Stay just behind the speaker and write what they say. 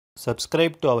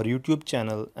Subscribe to our YouTube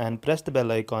channel and press the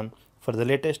bell icon for the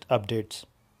latest updates.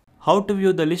 How to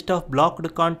view the list of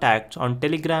blocked contacts on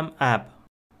Telegram app.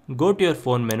 Go to your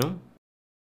phone menu,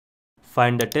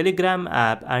 find the Telegram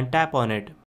app and tap on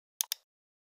it.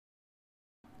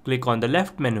 Click on the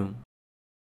left menu.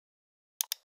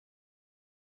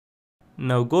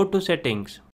 Now go to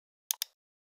Settings.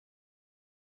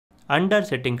 Under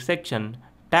Settings section,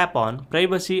 tap on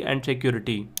Privacy and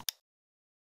Security.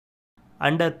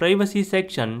 Under Privacy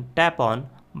section, tap on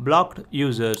Blocked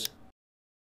Users.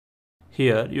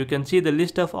 Here you can see the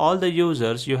list of all the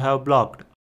users you have blocked.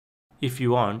 If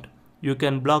you want, you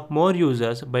can block more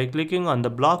users by clicking on the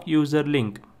Block User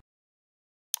link.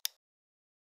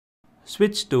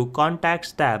 Switch to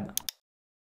Contacts tab.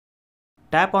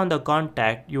 Tap on the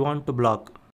contact you want to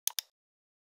block.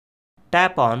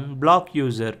 Tap on Block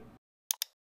User.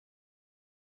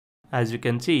 As you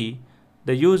can see,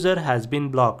 the user has been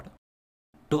blocked.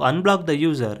 To unblock the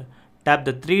user, tap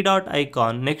the three dot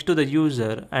icon next to the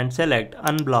user and select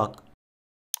Unblock.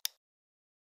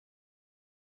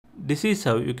 This is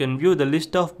how you can view the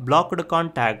list of blocked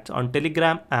contacts on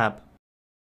Telegram app.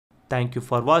 Thank you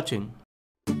for watching.